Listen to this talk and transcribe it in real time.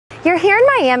You're here in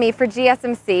Miami for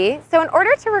GSMC, so in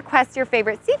order to request your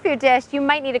favorite seafood dish, you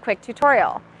might need a quick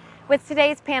tutorial. With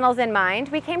today's panels in mind,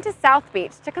 we came to South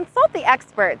Beach to consult the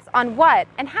experts on what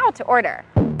and how to order.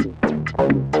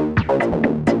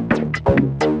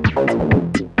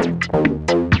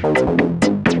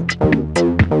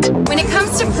 When it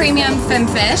comes to premium fin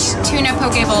fish, tuna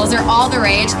poke bowls are all the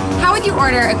rage. How would you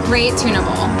order a great tuna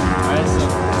bowl?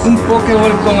 Un poke bowl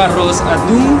con arroz,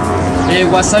 atún,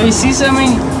 wasabi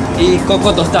sesame y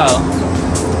coco tostado.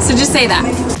 So just say that.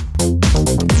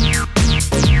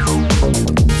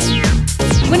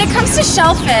 When it comes to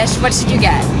shellfish, what should you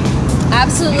get?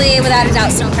 Absolutely, without a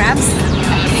doubt, stone crabs.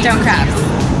 Stone crabs.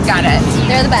 Got it.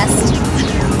 They're the best.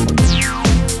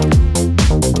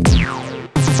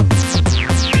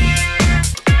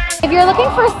 If you're looking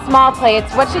for small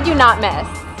plates, what should you not miss?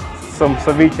 Some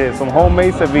ceviche, some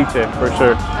homemade ceviche for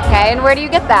sure. Okay, and where do you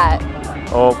get that?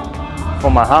 Oh,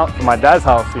 from my house, from my dad's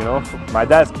house, you know. My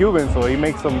dad's Cuban, so he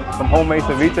makes some homemade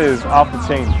ceviches off the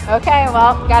chain. Okay,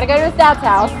 well, gotta go to his dad's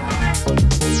house.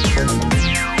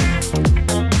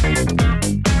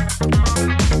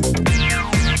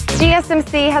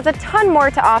 GSMC has a ton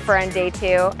more to offer on day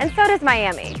 2, and so does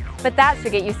Miami, but that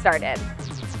should get you started.